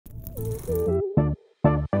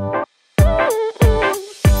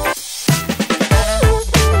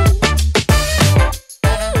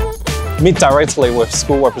Meet directly with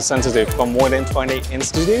school representatives from more than 20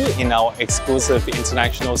 institutes in our exclusive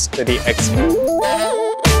International Study Expo.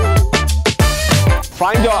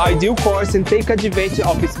 Find your ideal course and take advantage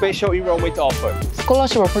of the special enrollment offer.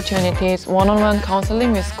 Scholarship opportunities, one-on-one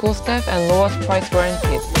counseling with school staff, and lowest price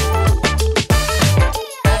guaranteed.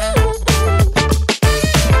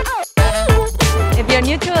 If you're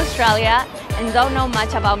new to Australia and don't know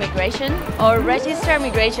much about migration, our registered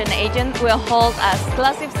migration agent will hold an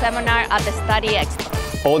exclusive seminar at the Study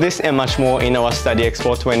Expo. All this and much more in our Study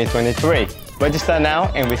Expo 2023. Register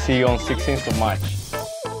now and we'll see you on 16th of March.